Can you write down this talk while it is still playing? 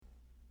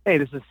Hey,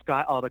 this is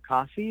Scott Alda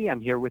Coffey. I'm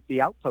here with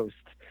the Outpost,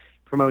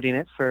 promoting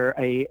it for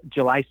a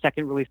July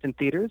 2nd release in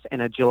theaters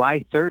and a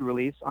July 3rd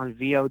release on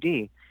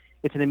VOD.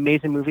 It's an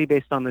amazing movie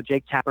based on the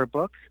Jake Tapper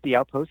book, The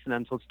Outpost, an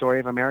untold story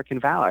of American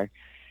valor.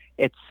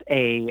 It's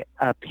a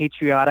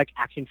patriotic,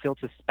 action-filled,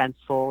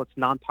 suspenseful, it's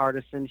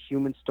nonpartisan,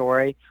 human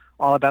story,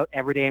 all about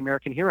everyday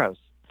American heroes.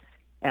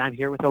 And I'm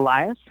here with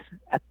Elias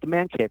at the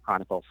Man Cave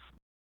Chronicles.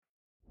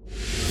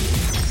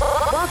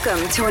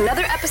 Welcome to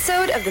another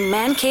episode of the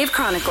Man Cave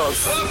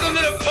Chronicles. Welcome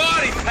to the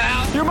party,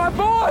 pal! You're my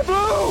boy,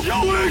 Blue!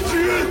 Yo,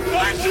 Adrian!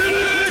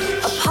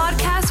 A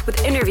podcast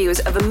with interviews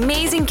of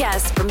amazing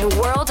guests from the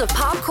world of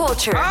pop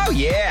culture. Oh,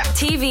 yeah!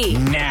 TV.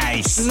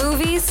 Nice!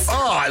 Movies.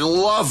 Oh, I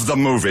love the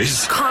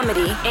movies!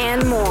 Comedy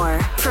and more.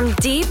 From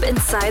deep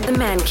inside the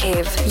Man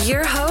Cave,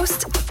 your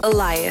host,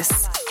 Elias.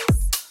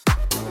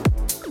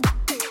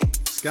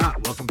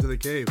 Scott, welcome to the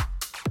cave.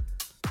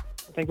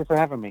 Thank you for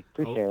having me.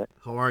 Appreciate it.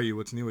 How are you?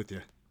 What's new with you?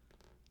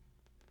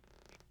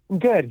 I'm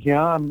good. You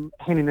know, I'm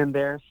hanging in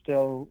there,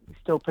 still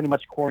pretty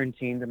much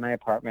quarantined in my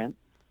apartment,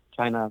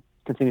 trying to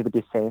continue to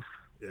be safe.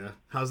 Yeah.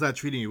 How's that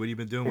treating you? What have you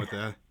been doing with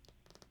that?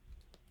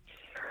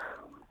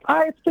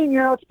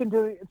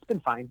 It's been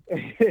fine.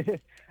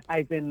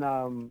 I've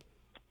been,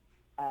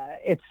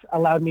 it's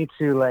allowed me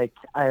to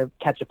I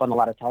catch up on a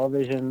lot of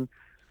television.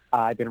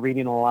 I've been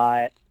reading a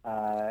lot.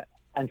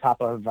 On top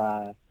of,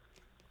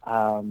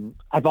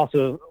 I've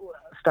also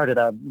started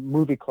a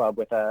movie club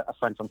with a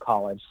friend from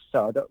college,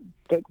 so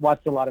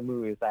watched a lot of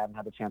movies I haven't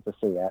had the chance to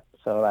see yet.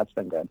 So that's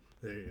been good.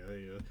 There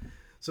you go.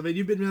 So, man,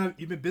 you've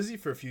been busy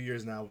for a few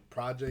years now,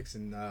 projects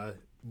and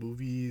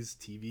movies,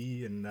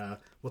 TV, and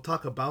we'll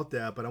talk about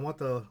that. But I want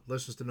the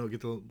listeners to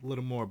get a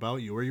little more about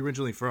you. Where are you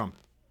originally from?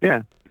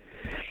 Yeah.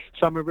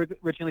 So I'm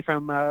originally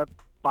from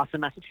Boston,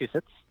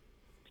 Massachusetts,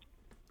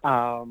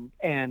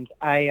 and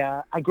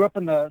I grew up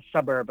in the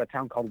suburb, a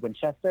town called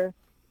Winchester.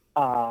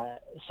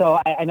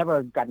 So I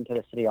never got into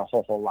the city a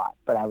whole lot,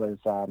 but I was,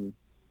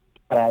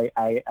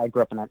 I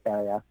grew up in that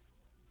area.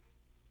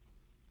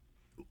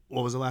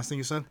 What was the last thing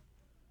you said?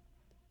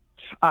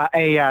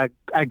 I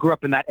grew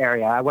up in that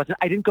area.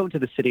 I didn't go into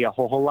the city a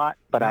whole lot,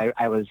 but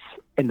I was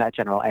in that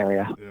general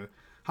area. Yeah.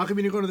 How come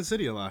you didn't go to the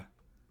city a lot?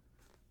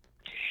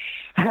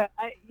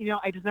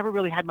 I just never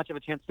really had much of a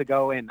chance to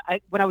go in.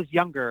 When I was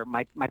younger,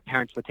 my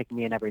parents would take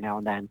me in every now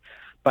and then,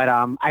 but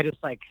I just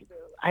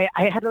I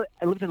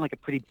lived in a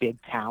pretty big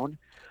town,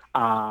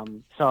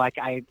 so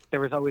there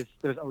was always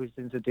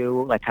things to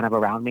do kind of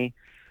around me,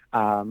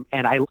 and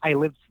I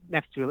lived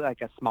next to a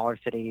smaller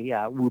city,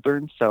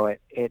 Woburn, so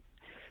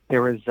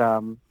there was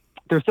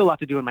still a lot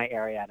to do in my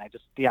area, and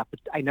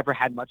I never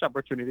had much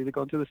opportunity to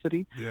go into the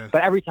city. Yeah.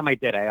 But every time I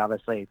did, I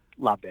obviously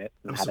loved it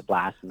and had a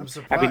blast. I'm And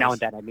surprised. every now and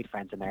then I'd meet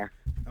friends in there.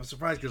 I'm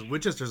surprised because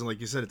Winchester's, like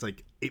you said, it's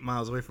 8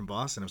 miles away from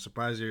Boston. I'm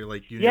surprised you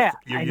I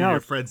and know. your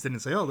friends didn't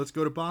say, "Oh, let's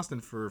go to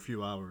Boston for a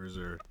few hours."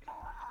 Or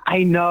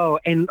I know,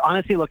 and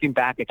honestly, looking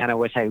back, I kind of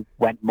wish I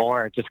went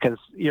more, just because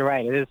you're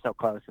right, it is so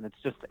close, and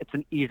it's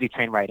an easy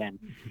train ride in.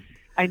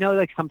 I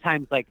know,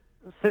 sometimes,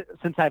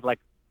 since I've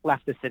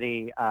left the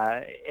city,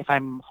 if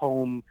I'm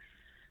home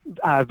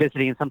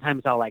visiting,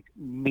 sometimes I'll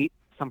meet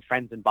some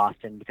friends in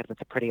Boston because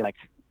it's a pretty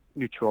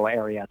neutral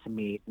area to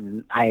meet,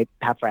 and I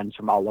have friends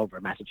from all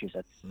over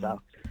Massachusetts, so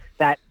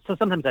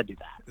sometimes I do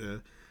that. yeah.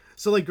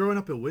 So growing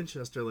up in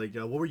Winchester,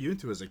 what were you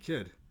into as a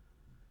kid?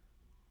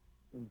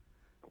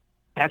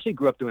 I actually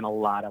grew up doing a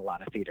lot of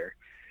theater.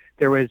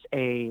 There was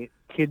a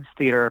kids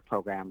theater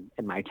program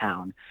in my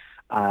town,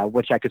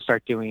 which I could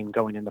start doing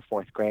going into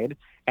fourth grade.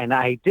 And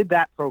I did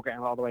that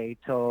program all the way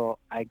till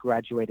I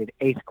graduated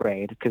eighth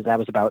grade, because that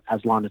was about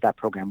as long as that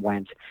program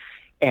went.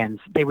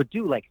 And they would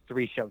do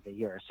 3 shows a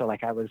year. So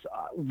I was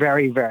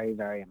very, very,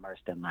 very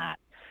immersed in that.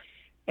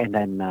 And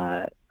then,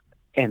 I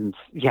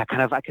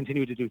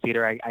continued to do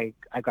theater. I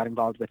got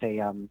involved with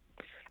a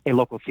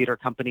local theater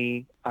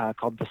company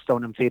called the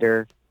Stoneham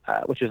Theater,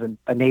 which is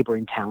a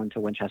neighboring town to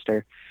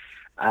Winchester.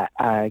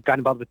 I got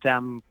involved with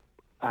them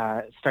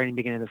starting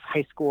beginning of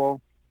high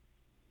school.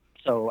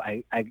 So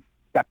I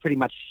got pretty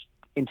much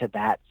into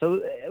that. So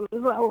it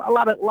was a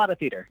lot of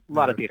theater,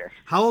 theater.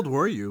 How old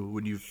were you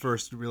when you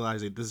first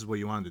realized that this is what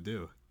you wanted to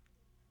do?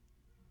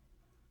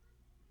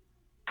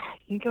 I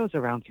think I was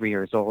around 3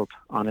 years old,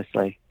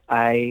 honestly.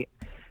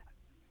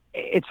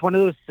 It's one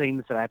of those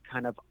things that I've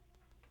kind of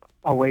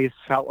always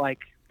felt like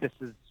this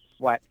is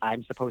what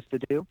I'm supposed to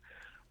do.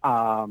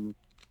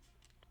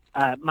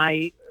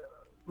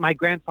 My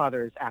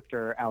grandfather is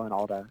actor Alan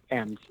Alda,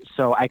 and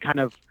so I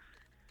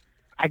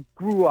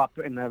grew up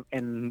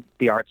in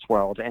the arts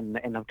world and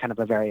in a kind of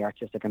a very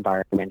artistic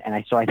environment, and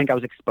I think I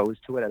was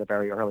exposed to it at a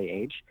very early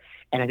age,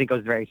 and I think I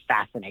was very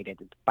fascinated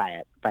by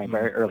it by a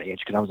very early age,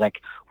 because I was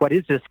like, what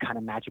is this kind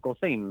of magical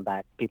thing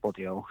that people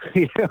do?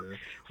 You know? Yeah.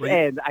 Well,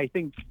 and I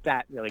think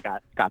that really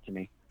got to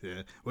me.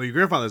 Yeah. Well, your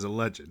grandfather's a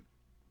legend.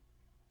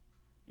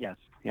 Yes.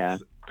 Yeah.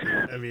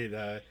 I mean,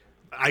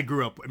 I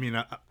grew up. I mean,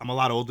 I'm a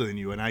lot older than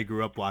you, and I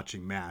grew up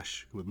watching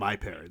MASH with my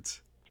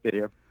parents.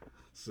 Video.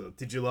 So,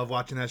 did you love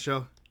watching that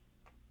show?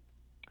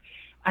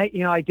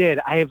 I did.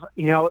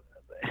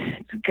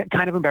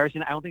 kind of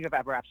embarrassing. I don't think I've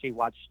ever actually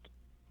watched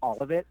all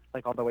of it,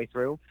 like all the way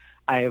through.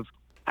 I've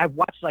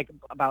watched like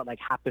about like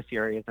half the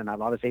series, and I've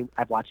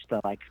watched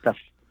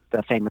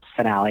the famous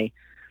finale.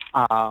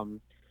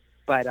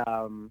 But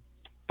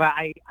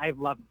I've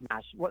loved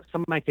MASH.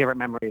 Some of my favorite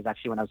memories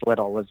actually when I was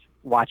little was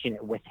watching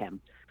it with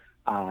him,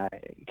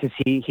 because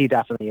he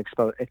definitely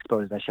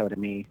exposed that show to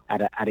me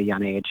at a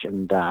young age,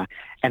 and I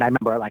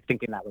remember like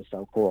thinking that was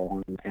so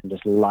cool and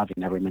just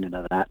loving every minute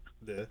of that.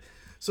 Yeah.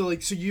 So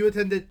you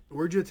attended?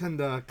 Where'd you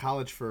attend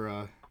college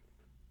for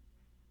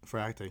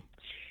acting?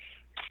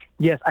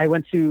 Yes, I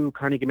went to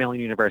Carnegie Mellon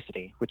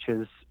University, which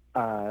is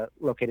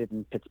located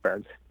in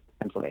Pittsburgh,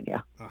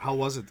 Pennsylvania. How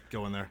was it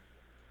going there?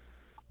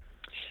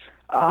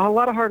 A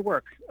lot of hard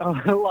work.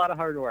 A lot of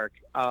hard work,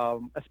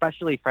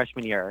 especially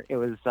freshman year. It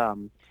was.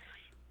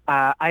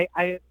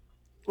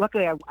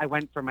 Luckily, I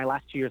went for my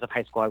last 2 years of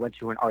high school. I went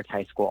to an art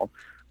high school.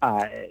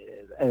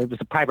 It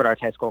was a private art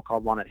high school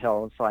called Walnut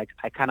Hills. So I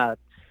kind of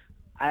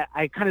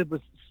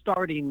was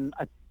starting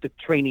the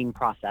training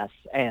process,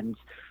 and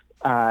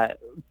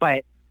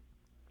but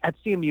at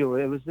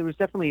CMU, there was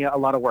definitely a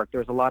lot of work. There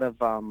was a lot of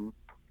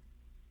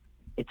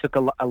it took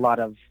a lot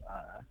of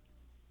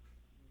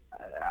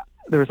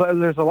there was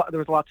a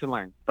lot to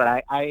learn,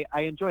 but I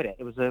enjoyed it.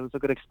 It was a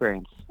good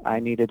experience. I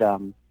needed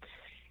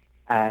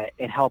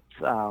it helped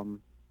kind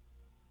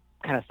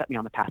of set me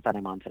on the path that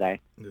I'm on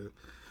today. Yeah.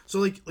 So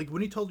like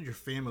when you told your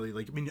family,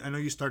 like, I mean, I know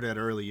you started at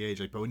an early age,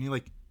 like, but when you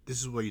this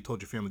is what you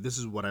told your family, this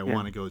is what I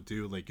want to go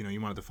do, like,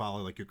 you wanted to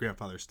follow like your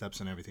grandfather's steps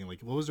and everything,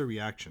 like, what was the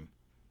reaction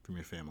from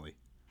your family?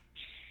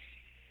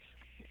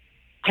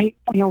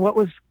 What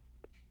was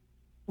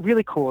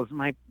really cool is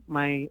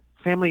my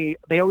family,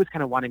 they always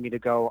kind of wanted me to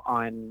go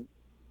on.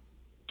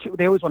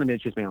 They always wanted me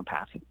to choose my own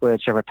path,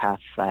 whichever path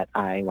that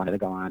I wanted to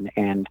go on,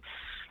 and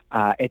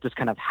it just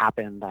kind of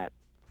happened that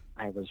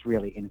I was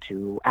really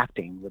into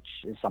acting, which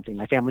is something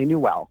my family knew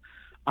well,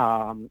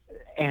 and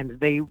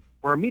they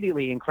were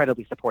immediately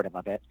incredibly supportive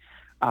of it.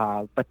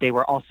 But they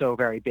were also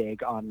very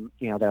big on,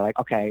 they're like,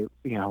 okay,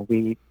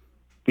 we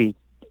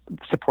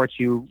support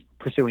you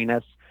pursuing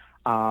this.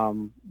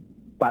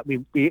 But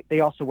they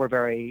also were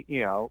very,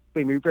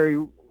 they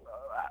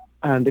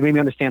made me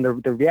understand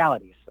the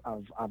realities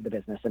of the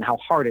business and how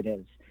hard it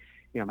is.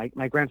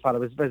 My grandfather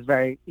was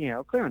very,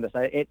 clear on this.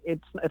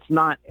 It's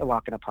not a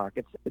walk in the park.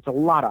 It's a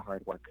lot of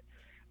hard work,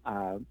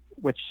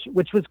 which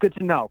was good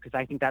to know, because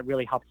I think that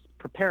really helped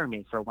prepare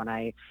me for when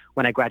I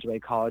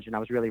graduated college and I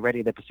was really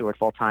ready to pursue it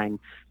full time.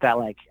 That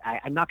like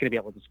I'm not going to be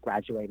able to just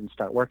graduate and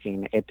start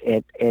working.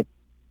 It's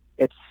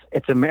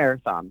a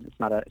marathon. It's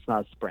not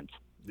a sprint.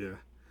 Yeah.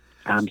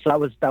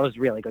 So that was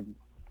really good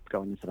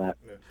going into that.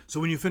 Yeah. So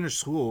when you finished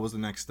school, what was the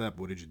next step?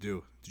 What did you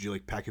do? Did you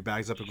like pack your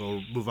bags up and go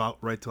move out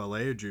right to LA,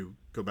 or did you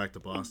go back to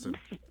Boston?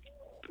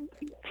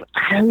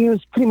 I mean, it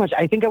was pretty much,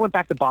 I think I went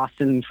back to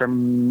Boston for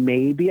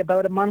maybe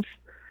about a month,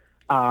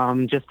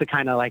 just to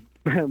kind of like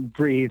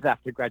breathe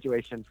after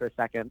graduation for a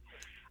second.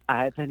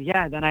 Then me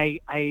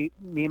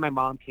and my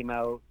mom came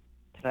out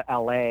to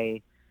LA.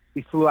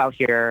 We flew out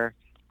here.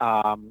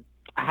 I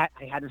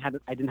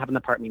didn't have an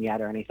apartment yet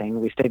or anything.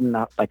 We stayed in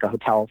a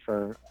hotel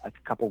for a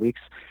couple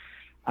weeks.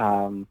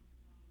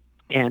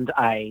 And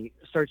I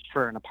searched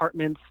for an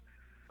apartment.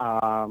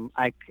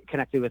 I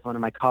connected with one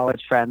of my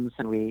college friends,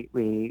 and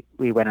we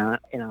went on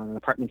an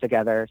apartment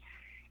together.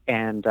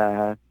 And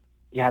then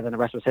the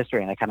rest was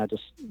history. And I kind of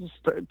just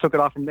took it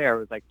off from there. It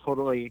was like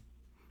totally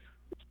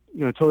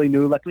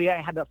new. Luckily,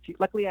 I had a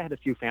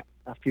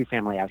few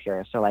family out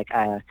here. So like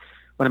one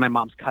of my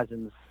mom's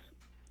cousins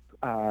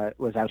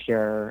was out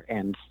here,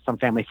 and some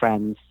family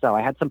friends. So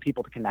I had some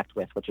people to connect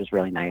with, which was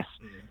really nice.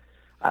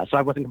 So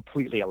I wasn't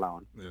completely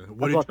alone. Yeah. As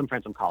well as some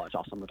friends from college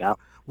also moved out.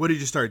 What did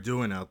you start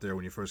doing out there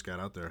when you first got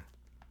out there?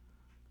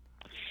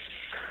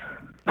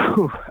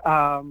 Well,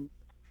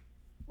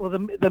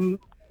 the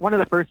one of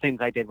the first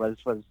things I did was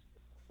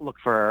look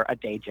for a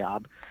day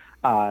job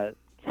to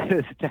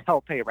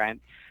help pay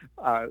rent.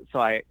 So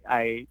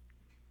I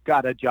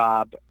got a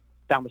job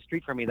down the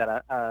street from me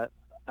that a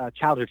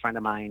childhood friend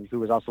of mine who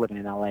was also living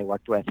in LA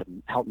worked with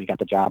and helped me get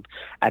the job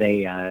at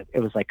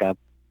it was like a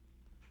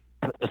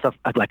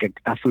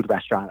food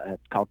restaurant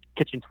called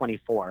Kitchen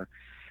 24,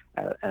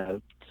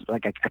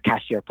 like a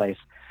cashier place.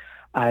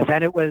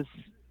 Then it was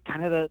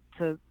kind of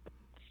to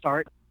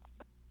start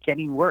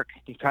getting work,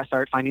 to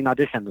start finding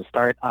auditions,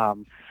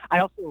 I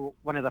also,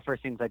 one of the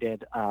first things I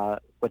did,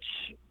 which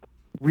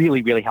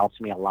really, really helped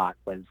me a lot,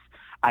 was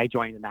I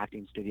joined an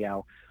acting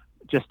studio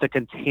just to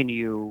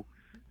continue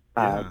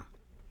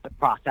the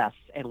process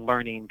and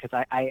learning,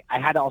 because I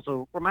had to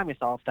also remind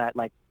myself that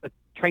like the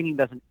training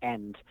doesn't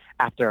end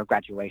after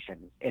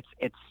graduation.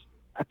 It's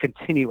a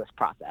continuous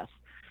process,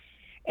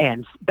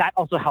 and that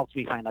also helped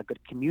me find a good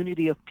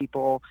community of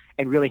people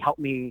and really helped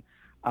me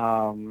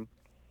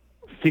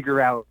figure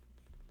out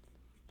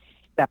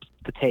steps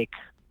to take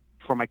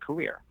for my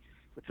career,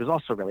 which was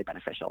also really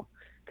beneficial,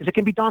 because it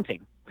can be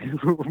daunting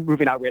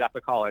moving out right after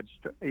college,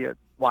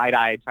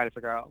 wide-eyed, trying to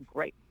figure out,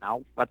 great,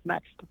 now what's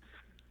next?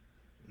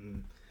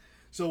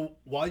 So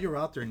while you're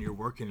out there and you're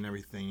working and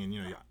everything,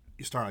 and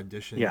you start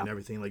auditioning Yeah. and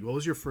everything. Like, what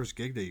was your first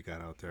gig that you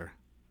got out there?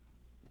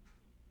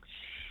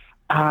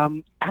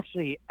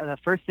 Actually, the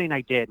first thing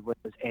I did was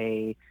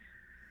a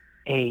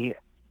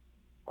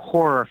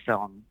horror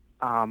film.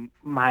 A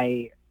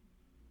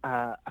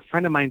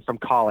friend of mine from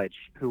college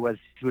who was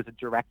a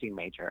directing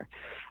major.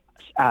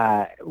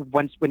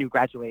 Once when he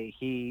graduated,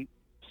 he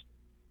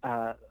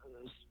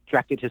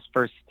directed his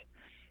first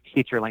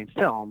feature-length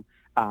film,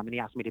 and he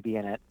asked me to be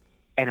in it.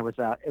 And it was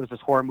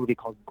this horror movie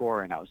called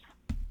Gorenos.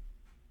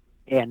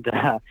 And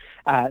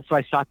so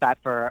I shot that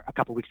for a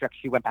couple of weeks. We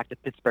actually went back to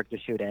Pittsburgh to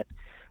shoot it,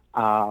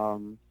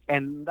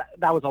 and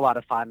that was a lot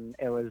of fun.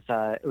 It was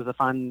a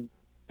fun,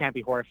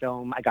 campy horror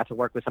film. I got to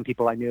work with some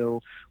people I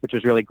knew, which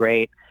was really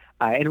great,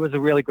 and it was a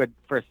really good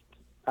first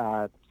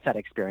set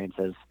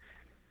experiences.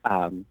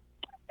 And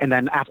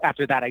then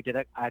after that, I did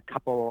a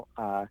couple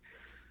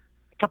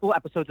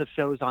episodes of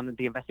shows on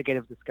the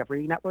Investigative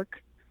Discovery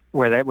Network,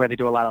 where they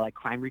do a lot of like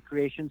crime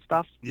recreation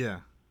stuff. Yeah.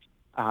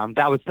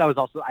 That was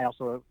also I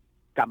also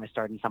got my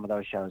start in some of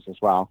those shows as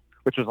well,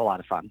 which was a lot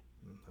of fun.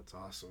 That's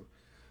awesome.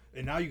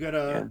 And now you got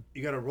a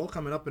role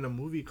coming up in a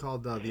movie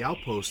called The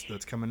Outpost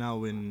that's coming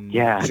out in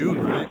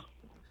June, right?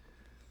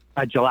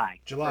 July.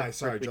 July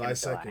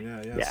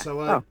 2nd. Yeah.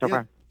 So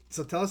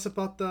so tell us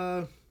about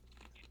the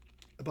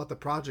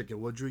project and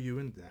what drew you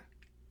into that.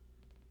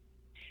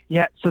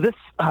 Yeah. So this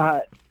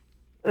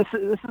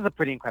is a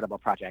pretty incredible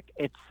project.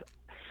 It's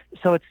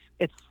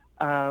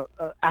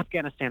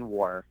Afghanistan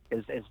War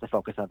is the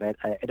focus of it,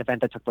 an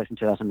event that took place in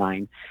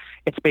 2009.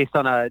 It's based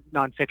on a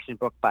nonfiction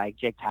book by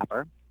Jake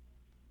Tapper,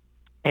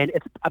 and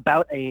it's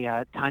about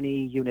a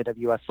tiny unit of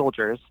U.S.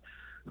 soldiers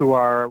who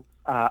are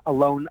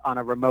alone on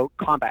a remote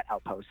combat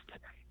outpost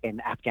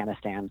in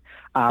Afghanistan.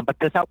 But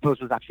this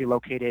outpost was actually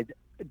located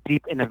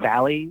deep in a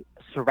valley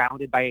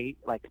surrounded by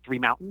like 3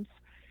 mountains.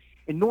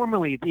 And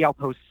normally the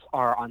outposts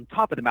are on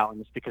top of the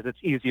mountains because it's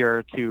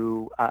easier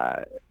to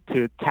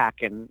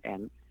attack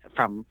and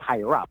from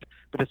higher up,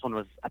 but this one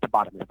was at the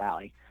bottom of the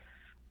valley.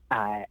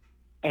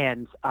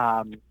 And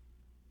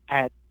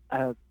at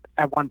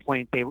one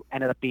point, they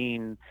ended up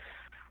being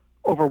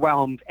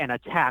overwhelmed and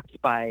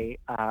attacked by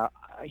a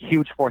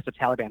huge force of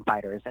Taliban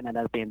fighters, and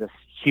ended up being this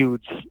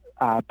huge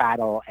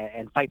battle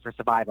and fight for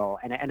survival.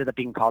 And it ended up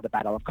being called the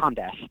Battle of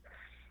Kamdesh.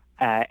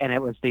 And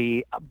it was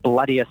the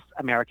bloodiest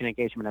American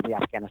engagement of the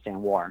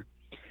Afghanistan War.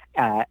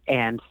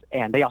 And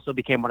they also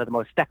became one of the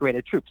most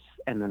decorated troops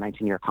in the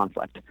 19-year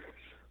conflict.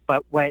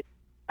 But what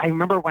I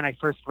remember when I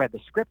first read the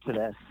script to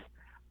this,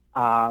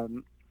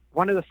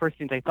 one of the first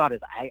things I thought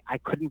is I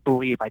couldn't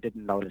believe I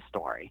didn't know the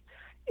story.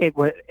 It's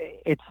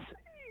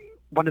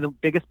one of the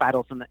biggest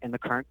battles in the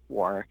current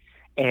war,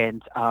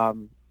 and a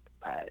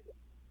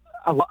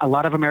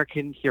lot of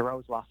American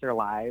heroes lost their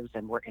lives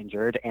and were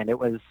injured, and it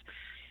was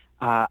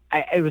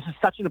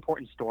just such an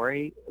important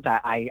story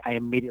that I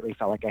immediately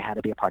felt like I had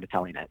to be a part of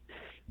telling it.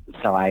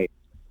 So I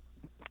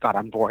got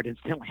on board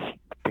instantly,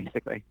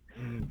 basically.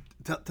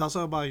 Tell us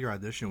about your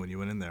audition when you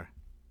went in there.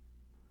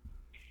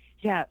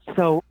 Yeah,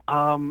 so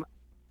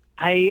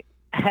I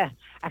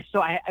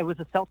was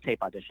a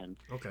self-tape audition.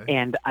 Okay.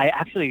 And I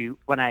actually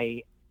when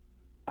I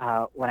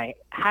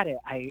had it,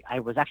 I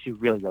was actually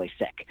really, really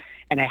sick,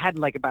 and I had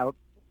like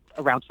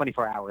around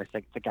 24 hours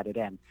to get it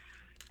in.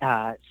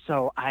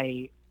 So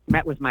I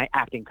met with my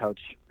acting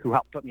coach who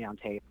helped put me on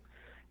tape,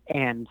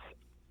 and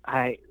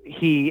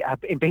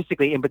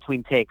basically in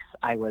between takes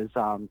I was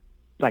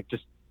like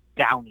just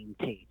downing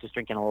tea, just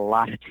drinking a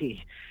lot of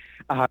tea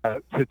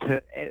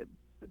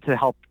to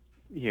help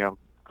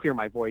clear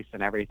my voice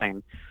and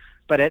everything.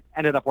 But it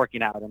ended up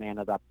working out, and I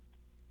ended up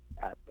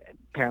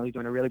apparently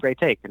doing a really great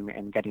take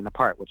and getting the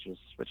part, which is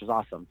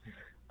awesome.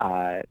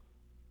 I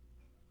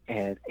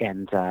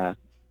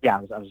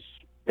was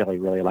really,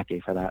 really lucky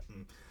for that.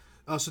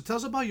 So tell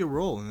us about your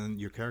role and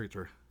your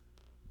character.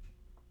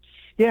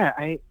 Yeah,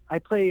 I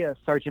play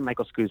Sergeant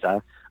Michael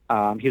Scusa.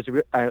 He's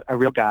a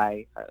real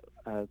guy,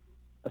 a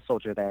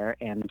soldier there,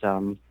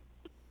 and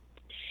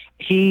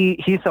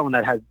he's someone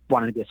that has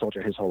wanted to be a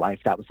soldier his whole life.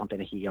 That was something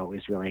that he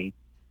was really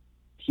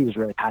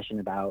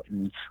passionate about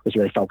and was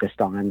really focused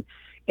on.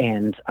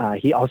 And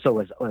he also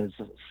was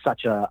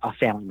such a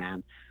family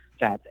man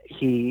that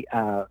he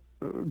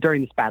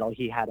during this battle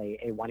he had a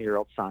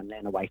 1-year-old son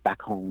and a wife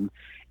back home,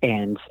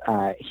 and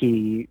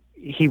he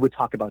would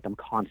talk about them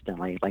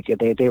constantly, like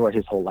they were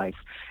his whole life.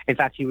 In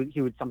fact, he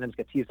would sometimes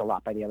get teased a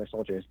lot by the other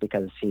soldiers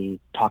because he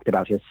talked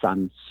about his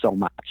son so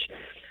much.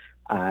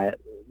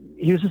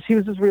 He was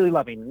just really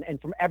loving, and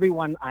from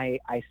everyone I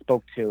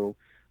spoke to,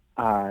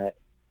 from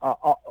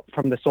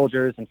the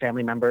soldiers and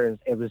family members,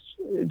 it was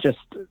just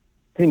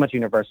pretty much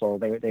universal.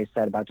 They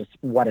said about just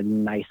what a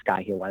nice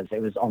guy he was.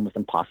 It was almost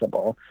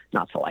impossible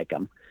not to like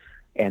him,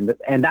 and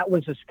that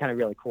was just kind of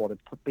really cool to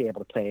be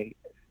able to play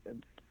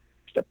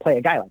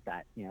a guy like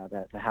that.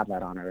 To have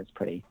that honor is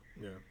pretty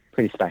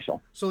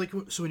special. So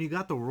when you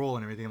got the role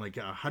and everything, like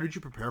how did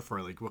you prepare for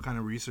it? Like what kind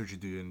of research you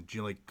do? And did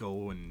you like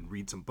go and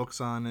read some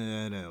books on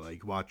it and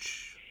like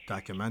watch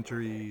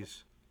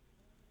documentaries?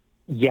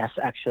 Yes,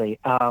 actually.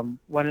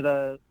 One of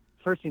the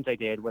first things I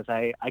did was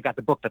I got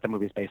the book that the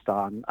movie's based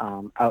on,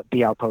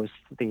 The Outpost,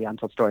 The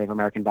Untold Story of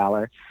American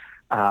Valor,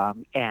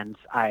 and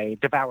I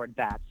devoured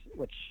that,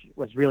 which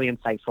was really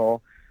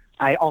insightful.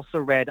 I also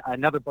read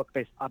another book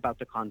based about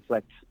the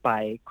conflict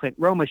by Clint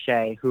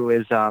Romachet, who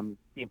is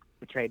being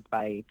portrayed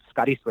by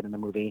Scott Eastwood in the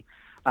movie.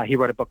 He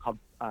wrote a book called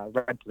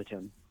Red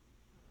Platoon,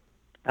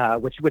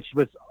 which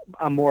was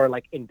a more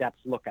like in-depth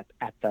look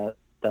at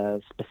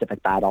the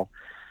specific battle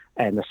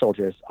and the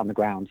soldiers on the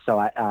ground.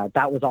 So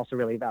that was also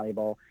really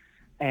valuable.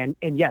 And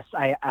yes,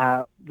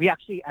 we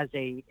actually as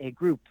a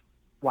group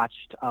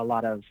watched a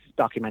lot of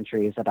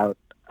documentaries about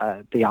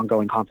the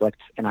ongoing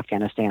conflict in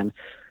Afghanistan.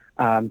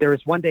 There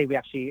was one day we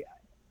actually,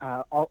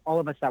 all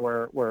of us that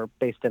were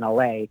based in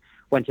LA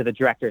went to the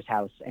director's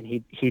house, and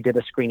he did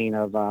a screening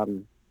of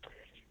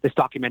this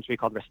documentary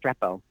called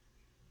Restrepo,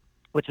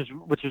 which is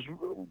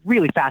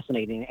really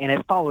fascinating, and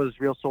it follows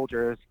real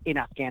soldiers in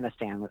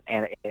Afghanistan.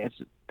 And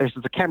there's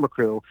a camera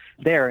crew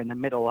there in the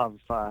middle of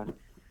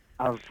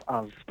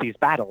these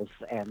battles,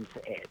 and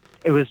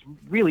it was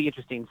really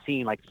interesting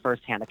seeing like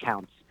firsthand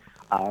accounts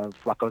of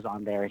what goes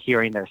on there,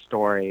 hearing their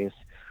stories.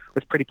 It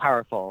was pretty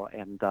powerful,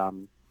 and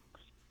some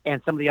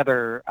of the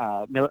other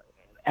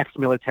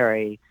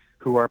ex-military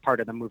who were part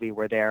of the movie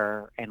were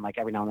there, and like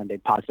every now and then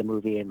they'd pause the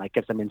movie and like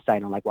give some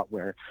insight on like what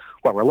we're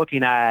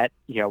looking at,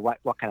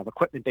 what kind of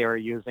equipment they were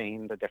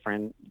using, the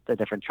different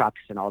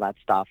trucks and all that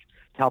stuff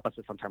to help us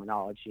with some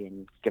terminology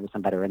and give us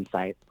some better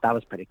insight. That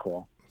was pretty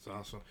cool. That's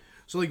awesome.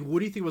 So like, what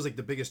do you think was like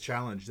the biggest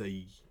challenge that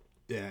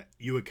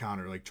you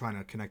encountered, like trying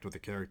to connect with the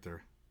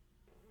character?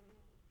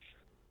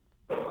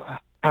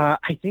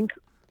 I think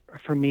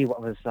for me,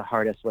 what was the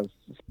hardest was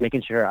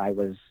making sure I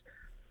was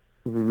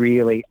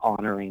really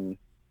honoring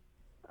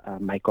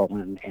Michael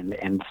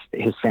and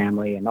his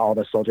family and all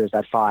the soldiers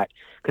that fought,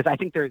 because I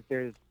think there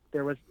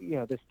was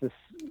this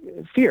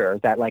fear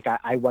that like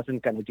I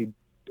wasn't going to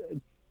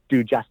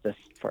do justice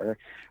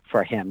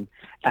for him.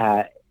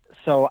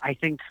 So I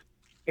think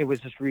it was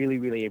just really,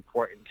 really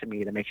important to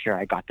me to make sure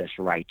I got this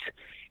right,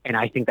 and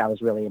I think that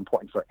was really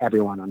important for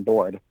everyone on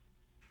board.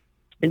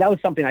 And that was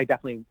something I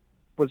definitely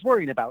was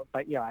worried about,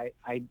 but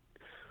I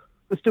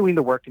was doing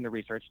the work and the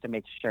research to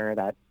make sure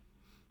that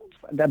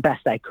the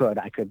best I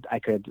could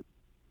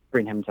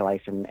bring him to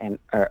life and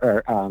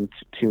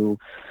to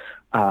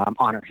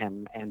honor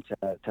him and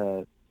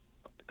to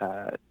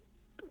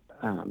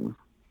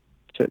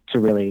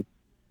really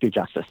do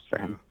justice for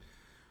him.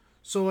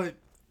 So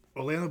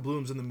Orlando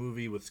Bloom's in the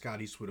movie with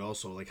Scott Eastwood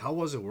also. Like, how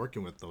was it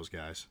working with those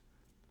guys?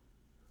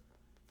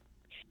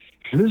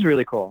 It was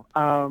really cool.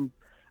 I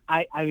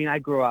mean, I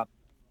grew up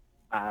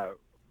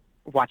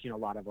watching a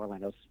lot of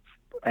Orlando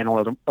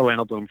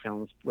Bloom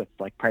films with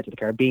like Pirates of the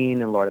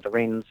Caribbean and Lord of the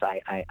Rings.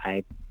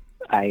 I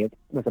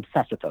was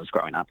obsessed with those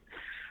growing up.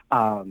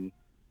 And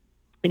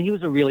he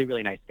was a really,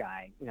 really nice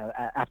guy.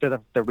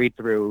 After the read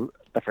through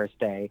the first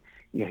day,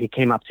 he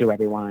came up to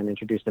everyone,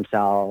 introduced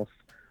himself.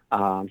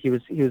 He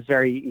was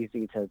very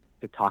easy to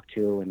talk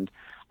to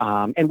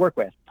and work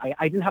with. I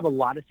didn't have a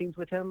lot of scenes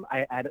with him.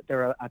 There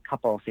were a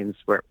couple of scenes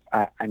where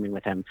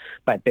with him,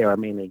 but they were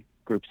mainly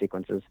group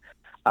sequences.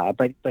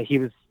 But he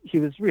was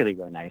really,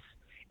 really nice.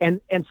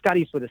 And Scott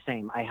Eastwood the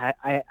same. I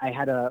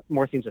had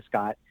more scenes with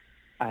Scott.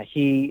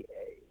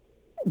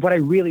 What I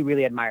really,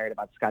 really admired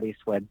about Scott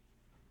Eastwood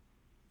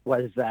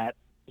was that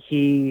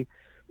he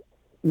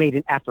made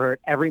an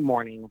effort every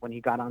morning when he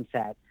got on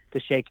set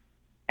to shake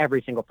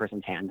every single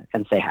person's hand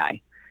and say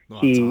hi. Oh,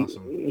 that's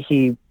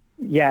awesome.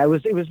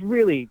 It was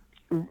really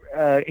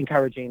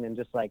encouraging and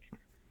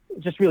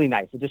just really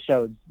nice. It just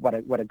showed what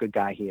a good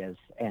guy he is.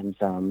 And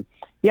and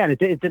it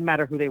didn't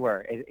matter who they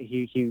were.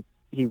 He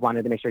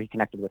wanted to make sure he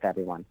connected with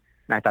everyone.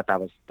 And I thought that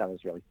was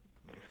really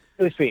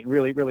sweet,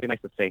 really, really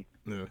nice to see.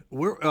 Yeah.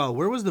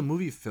 Where was the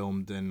movie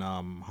filmed, and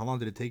how long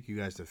did it take you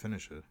guys to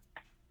finish it?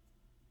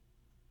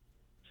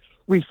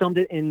 We filmed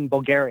it in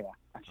Bulgaria,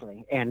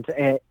 actually, and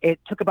it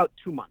took about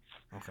 2 months.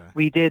 Okay.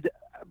 We did,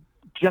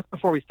 just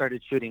before we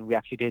started shooting, we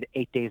actually did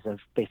 8 days of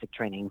basic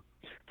training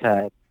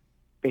to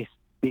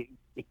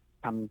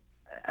become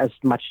as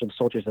much of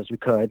soldiers as we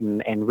could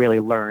and really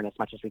learn as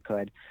much as we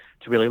could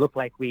to really look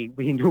like we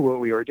knew what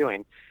we were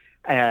doing.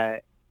 And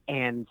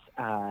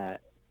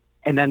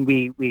then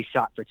we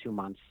shot for 2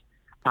 months.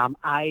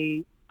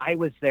 I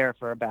was there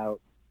for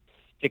about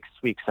 6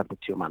 weeks of the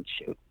 2 month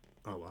shoot.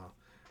 Oh, wow.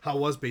 How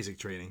was basic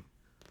training?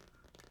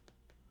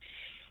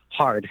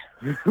 Hard,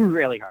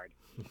 really hard.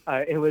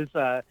 It was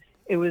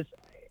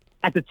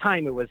at the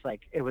time it was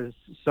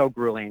so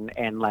grueling,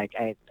 and like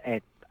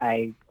it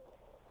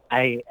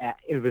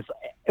was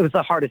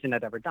the hardest thing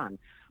I'd ever done.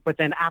 But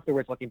then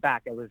afterwards, looking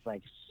back, it was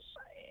like,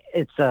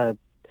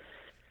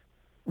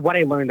 what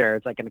I learned there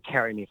is like going to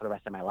carry me for the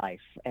rest of my life.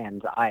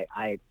 And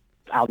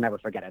I'll never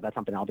forget it. That's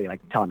something I'll be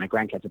like telling my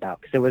grandkids about,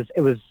 because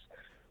it was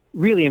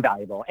really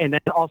invaluable. And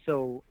then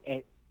also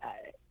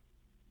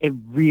it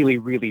really,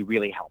 really,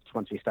 really helped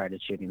once we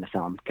started shooting the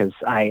film, because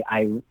I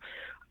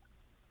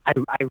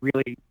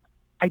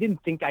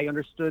didn't think I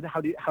understood how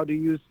to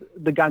use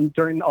the gun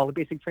during all the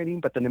basic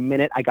training, but then the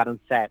minute I got on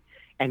set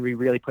and we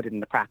really put it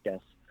into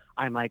practice,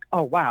 I'm like,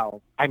 oh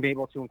wow, I'm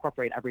able to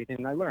incorporate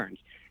everything I learned,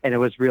 and it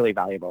was really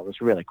valuable. It was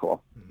really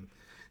cool.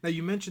 Now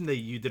you mentioned that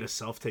you did a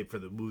self tape for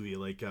the movie.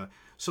 Like,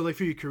 so like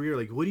for your career,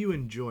 like what do you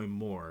enjoy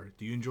more?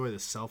 Do you enjoy the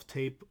self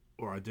tape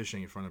or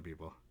auditioning in front of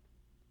people?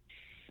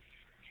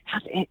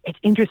 It's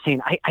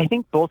interesting. I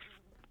think both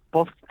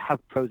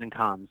have pros and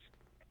cons.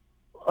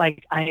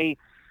 Like I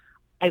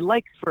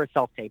like for a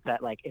self tape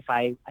that like if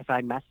I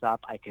mess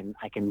up, I can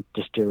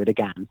just do it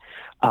again.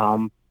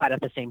 But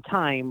at the same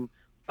time,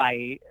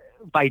 by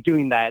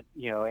doing that,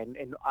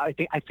 and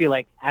I feel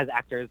like as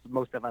actors,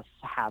 most of us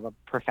have a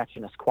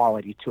perfectionist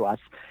quality to us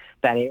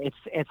that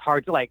it's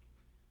hard to like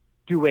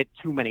do it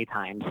too many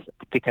times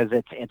because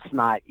it's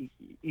not,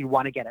 you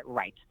want to get it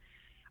right.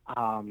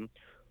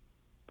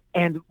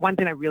 And one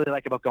thing I really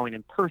like about going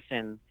in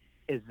person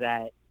is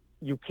that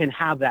you can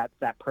have that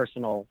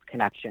personal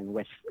connection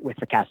with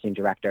the casting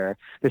director.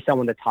 There's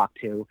someone to talk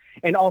to.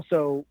 And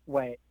also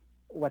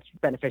what's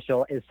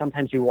beneficial is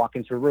sometimes you walk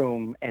into a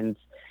room and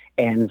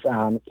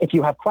if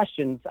you have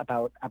questions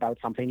about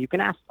something, you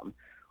can ask them,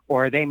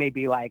 or they may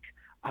be like,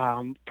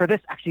 for this,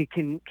 actually,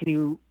 can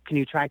you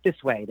try it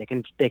this way?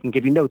 They can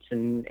give you notes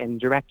and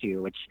direct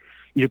you, which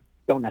you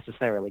don't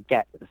necessarily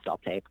get with a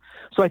self tape.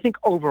 So I think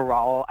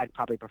overall, I'd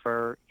probably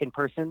prefer in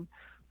person,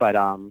 but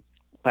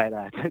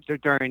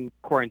during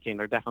quarantine,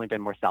 there's definitely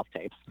been more self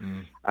tapes.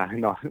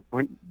 No,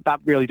 we're not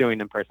really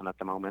doing in person at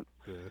the moment.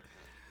 Good.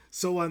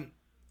 So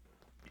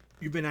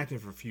you've been acting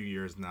for a few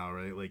years now,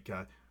 right? Like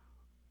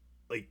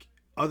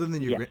other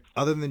than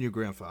your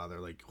grandfather,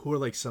 like who are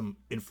like some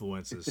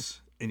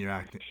influences in your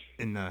acting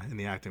in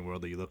the acting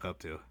world that you look up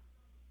to?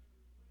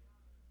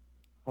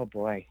 Oh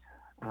boy.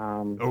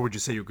 Or would you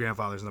say your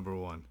grandfather's number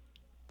one?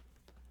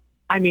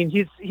 I mean,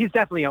 he's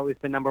definitely always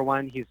been number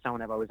one. He's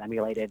someone I've always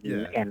emulated,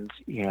 and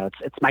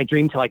it's my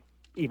dream to like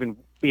even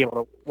be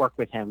able to work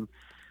with him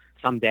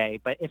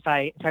someday. But if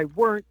I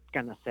weren't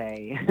gonna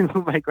say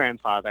my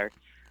grandfather,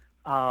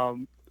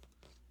 some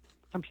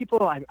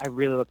people I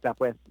really looked up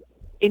with.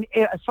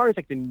 As far as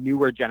like the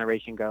newer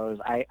generation goes,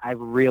 I've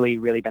really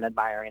been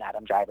admiring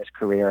Adam Driver's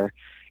career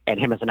and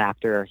him as an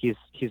actor. He's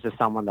just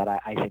someone that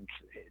I think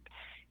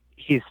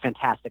he's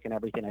fantastic in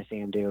everything I see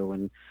him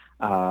do,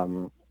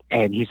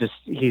 and he's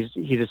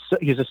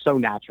just so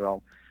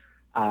natural.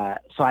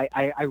 So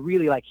I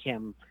really like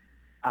him.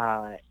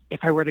 If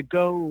I were to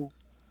go,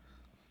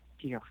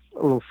 a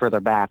little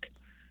further back,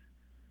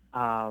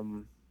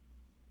 I'm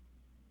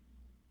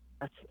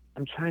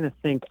trying to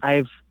think.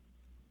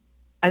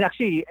 And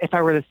actually, if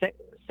I were to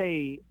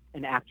say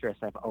an actress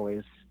I've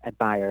always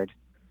admired,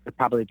 would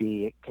probably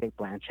be Kate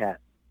Blanchett.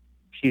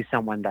 She's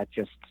someone that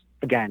just,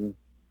 again,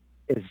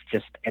 is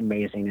just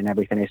amazing in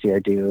everything I see her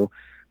do.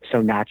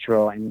 So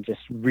natural and just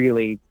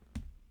really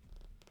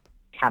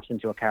taps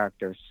into a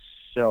character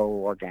so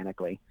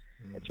organically.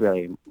 It's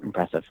really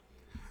impressive.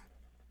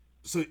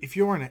 So if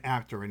you were an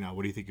actor right now,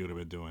 what do you think you would have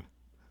been doing?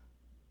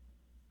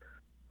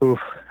 Oof,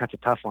 that's a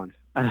tough one.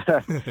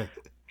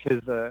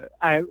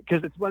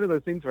 Because it's one of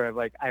those things where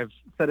I've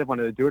said I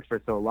wanted to do it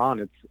for so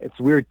long. It's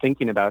weird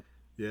thinking about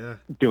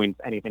doing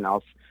anything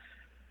else.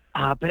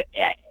 But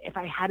if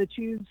I had to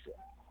choose,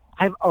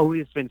 I've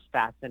always been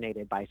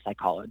fascinated by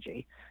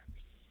psychology,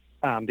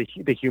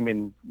 the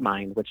human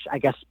mind, which I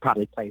guess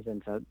probably plays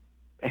into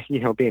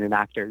being an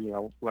actor.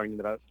 Learning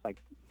about like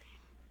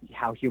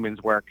how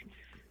humans work.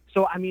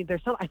 So I mean, I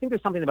think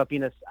there's something about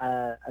being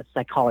a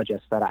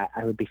psychologist that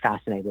I would be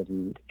fascinated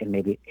in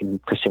maybe in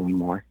pursuing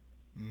more.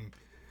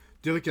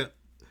 Do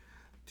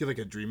you like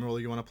a dream role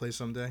you want to play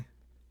someday?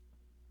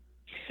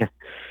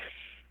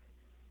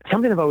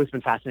 Something I've always been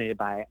fascinated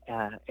by,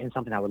 and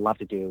something I would love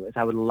to do is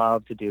I would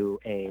love to do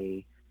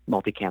a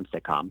multicam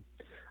sitcom.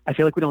 I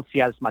feel like we don't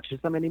see as much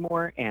of them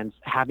anymore, and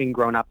having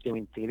grown up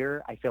doing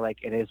theater, I feel like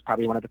it is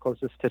probably one of the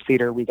closest to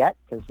theater we get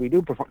because we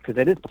do perform because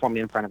it is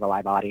performing in front of a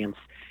live audience.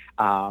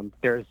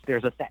 There's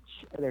a set,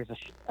 there's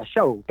a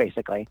show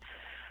basically,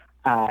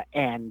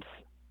 and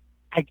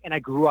I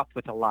grew up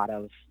with a lot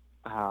of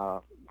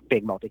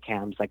big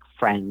multicams like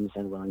Friends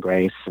and Will and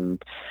Grace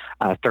and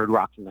Third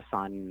Rock from the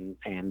Sun,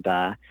 and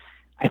I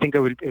think it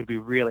would be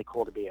really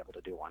cool to be able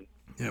to do one.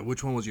 Yeah,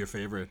 which one was your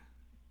favorite?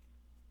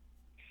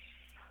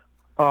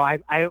 Oh, I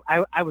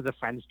was a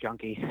Friends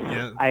junkie.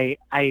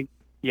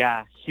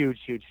 Yeah.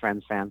 Huge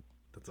Friends fan.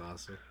 That's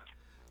awesome.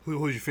 Who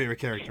was your favorite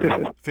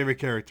character? Favorite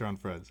character on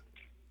Friends?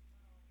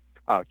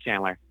 Oh,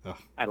 Chandler. Oh.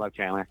 I love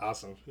Chandler.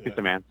 Awesome. Yeah. He's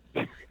the man.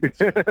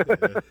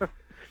 Yeah.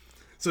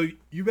 So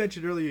you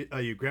mentioned earlier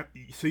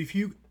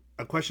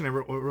a question I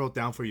wrote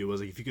down for you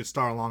was like, if you could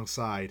star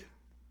alongside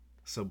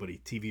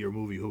somebody, TV or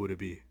movie, who would it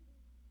be?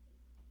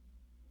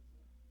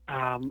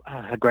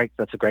 That's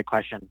a great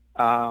question.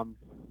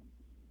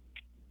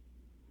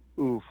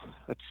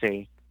 Let's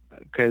see.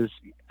 Because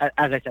as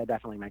I said,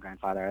 definitely my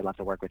grandfather. I'd love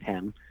to work with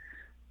him.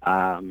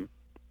 But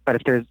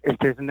if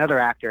there's another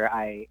actor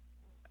I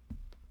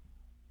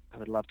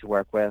would love to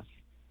work with,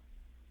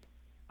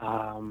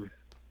 I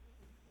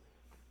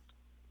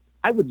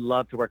would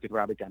love to work with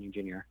Robert Downey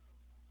Jr.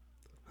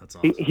 That's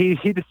awesome. He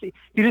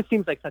just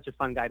seems like such a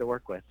fun guy to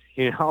work with.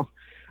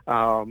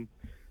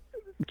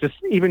 just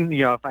even,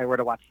 if I were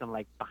to watch some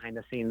like behind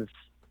the scenes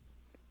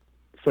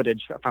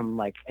footage from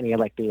like any of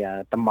like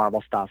the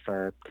Marvel stuff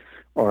or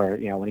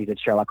when he did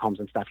Sherlock Holmes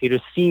and stuff, he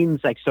just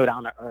seems like so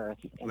down to earth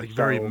and Like so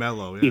very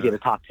mellow, easy to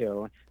talk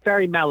to.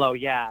 Very mellow,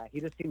 yeah.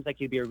 He just seems like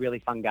he'd be a really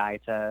fun guy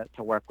to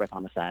work with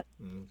on the set.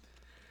 Mm.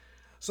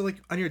 So like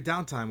on your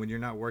downtime when you're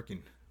not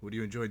working, what do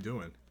you enjoy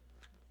doing?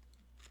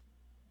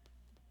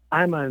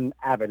 I'm an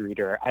avid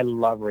reader. I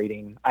love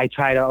reading. I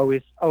try to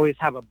always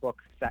have a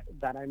book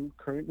that I'm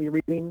currently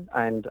reading,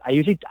 and I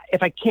usually,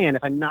 if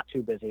I'm not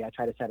too busy, I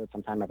try to set it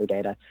some time every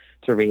day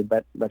to read,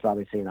 but that's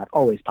obviously not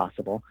always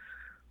possible.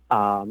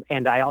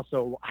 And I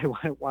also I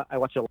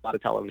watch a lot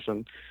of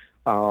television.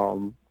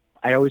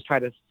 I always try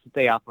to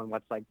stay up on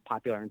what's like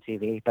popular on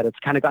TV, but it's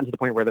kind of gotten to the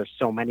point where there's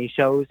so many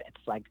shows,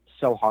 it's like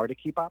so hard to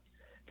keep up.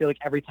 I feel like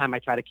every time I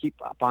try to keep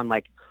up on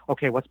like,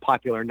 okay, what's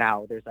popular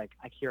now? There's like,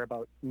 I hear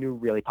about new,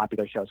 really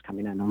popular shows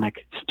coming in. I'm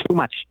like, it's too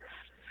much.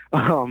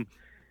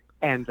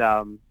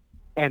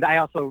 And I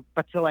also,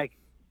 but to like,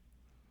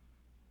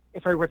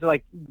 if I were to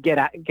like get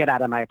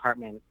out of my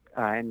apartment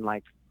and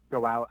like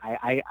go out,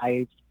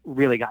 I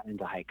really got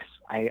into hikes.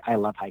 I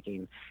love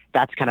hiking.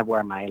 That's kind of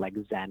where my like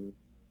Zen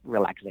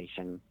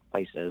relaxation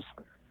place is.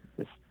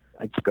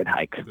 It's a good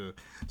hike.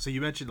 So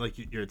you mentioned like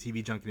you're a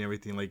TV junkie and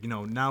everything. Like,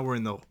 now we're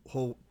in the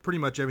whole, pretty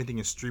much everything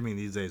is streaming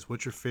these days.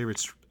 What's your favorite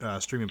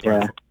streaming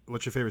platform? Yeah.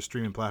 What's your favorite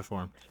streaming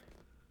platform?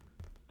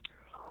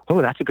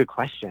 Oh, that's a good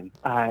question.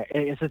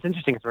 It's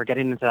interesting because we're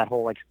getting into that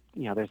whole, like,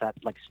 there's that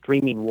like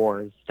streaming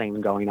wars thing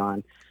going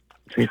on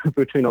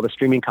between all the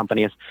streaming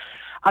companies.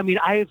 I mean,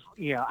 I've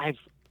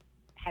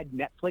had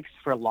Netflix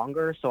for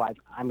longer, so I'd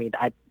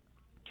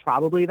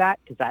probably that,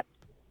 because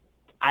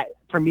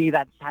for me,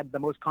 that's had the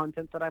most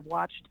content that I've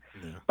watched.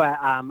 Yeah. But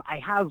I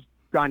have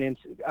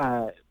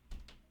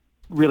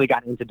really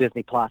gotten into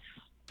Disney Plus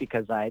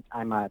because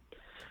I'm a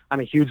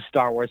huge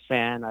Star Wars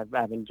fan.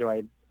 I've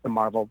enjoyed the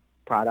Marvel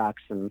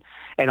products, and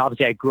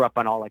obviously I grew up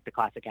on all like the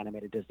classic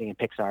animated Disney and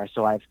Pixar.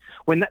 So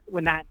when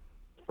that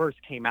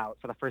first came out,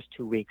 for the first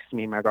 2 weeks,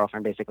 me and my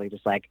girlfriend basically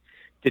just like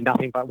did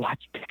nothing but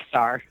watch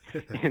Pixar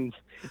and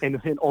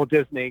old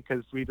Disney,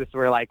 because we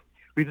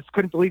just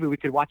couldn't believe it. We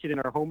could watch it in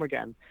our home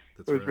again.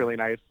 It was really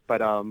nice.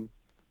 But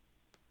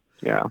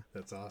yeah.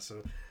 That's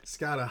awesome.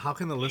 Scott, how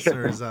can the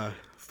listeners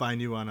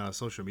find you on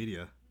social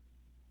media?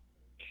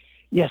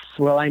 Yes,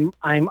 well, I'm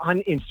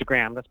on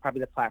Instagram. That's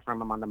probably the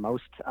platform I'm on the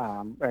most,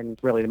 and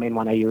really the main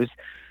one I use.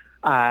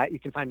 You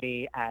can find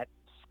me at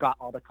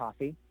Alda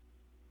Coffey.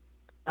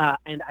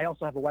 And I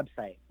also have a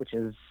website, which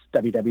is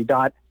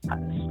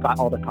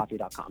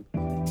www.scottaldacoffey.com.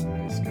 All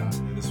right, Scott,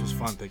 this was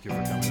fun. Thank you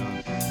for coming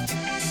on.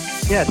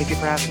 Yeah, thank you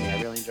for having me.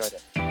 I really enjoyed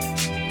it.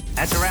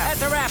 That's a wrap.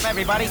 That's a wrap,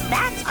 everybody.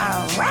 That's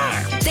a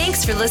wrap.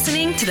 Thanks for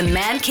listening to the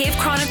Man Cave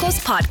Chronicles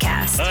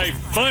podcast. I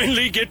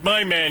finally get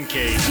my man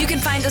cave. You can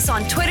find us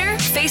on Twitter,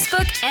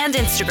 Facebook, and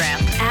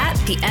Instagram at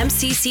the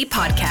MCC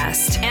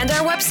Podcast, and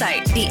our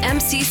website,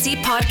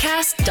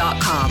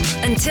 themccpodcast.com.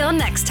 Until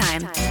next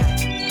time.